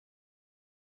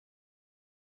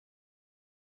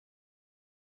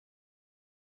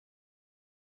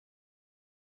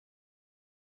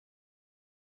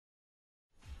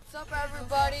What's up,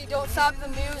 everybody? Don't stop the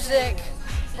music.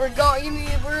 We're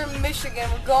in Michigan.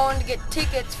 We're going to get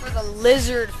tickets for the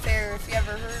Lizard Fair, if you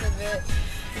ever heard of it.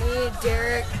 Me,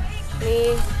 Derek,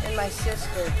 me, and my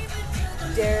sister.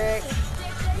 Derek,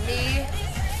 me,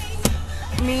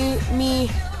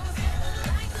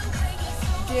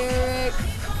 Derek.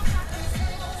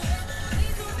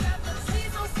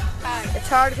 It's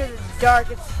hard because it's dark.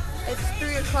 It's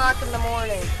 3 o'clock in the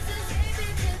morning.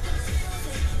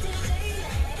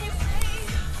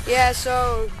 Yeah,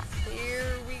 so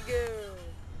here we go.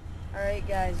 Alright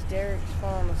guys, Derek's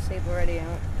falling asleep already.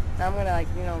 Now I'm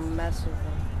gonna mess with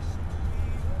him.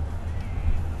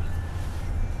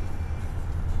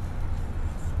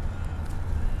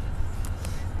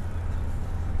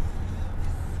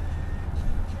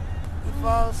 He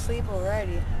falls asleep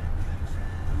already.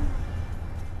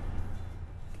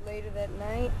 Later that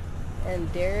night,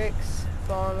 and Derek's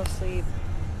falling asleep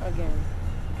again.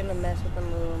 Gonna mess with him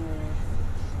a little more.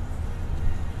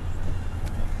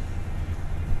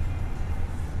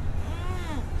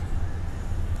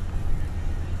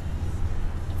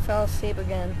 Fell asleep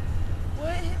again.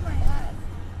 What hit my head?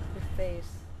 Your face.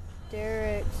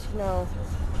 Derek's,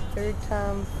 third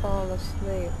time falling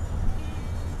asleep.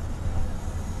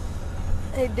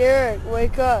 Hey Derek,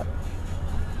 wake up.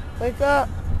 Wake up.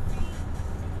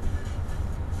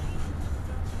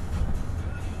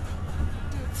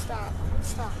 Dude, stop.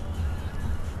 Stop.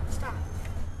 Stop.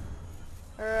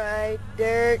 Alright,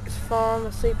 Derek's falling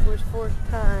asleep for his 4th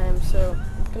time, so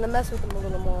I'm gonna mess with him a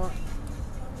little more.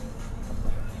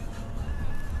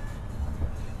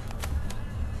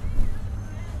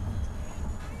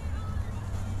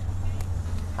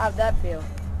 How'd that feel?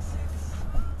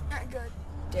 Not good.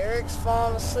 Derek's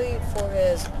falling asleep for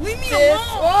his Leave me 5th.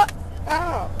 alone! What?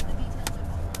 Ow!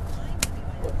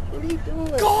 What are you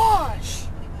doing? Gosh!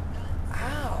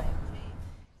 Ow!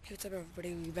 Hey, what's up,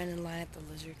 everybody? We've been in line at the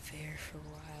Lizard Fair for a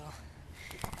while.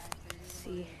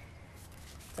 See,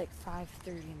 it's like 5:30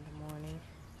 in the morning.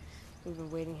 We've been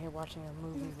waiting here watching our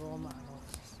movie Role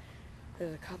Models.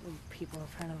 There's a couple of people in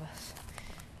front of us.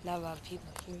 Not a lot of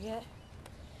people here yet.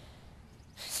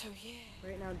 So yeah.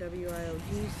 Right now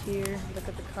WIOG's here. Look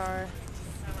at the car.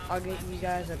 I'll get you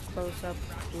guys a close-up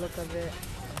look of it.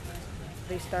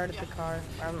 They started the car.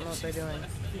 I don't know what they're doing.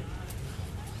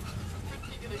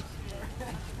 The reason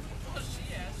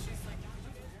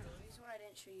why I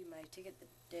didn't show you my ticket that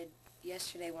did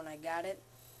yesterday when I got it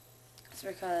is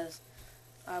because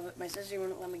my sister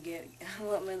wouldn't let me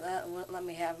wouldn't let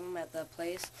me have them at the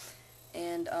place,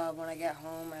 and when I got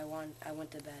home I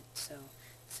went to bed. So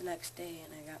it's the next day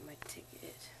and I got my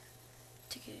ticket.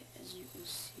 As you can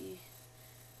see,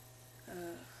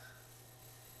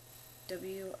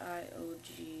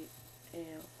 WIOG,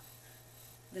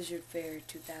 Lizard Fair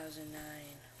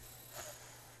 2009.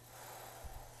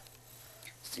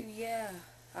 So yeah,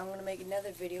 I'm gonna make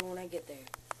another video when I get there,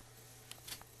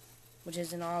 which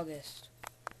is in August.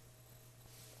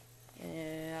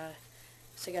 Yeah,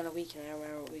 it's like on a weekend. I don't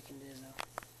remember what weekend it is though.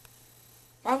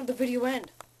 Why would the video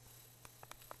end?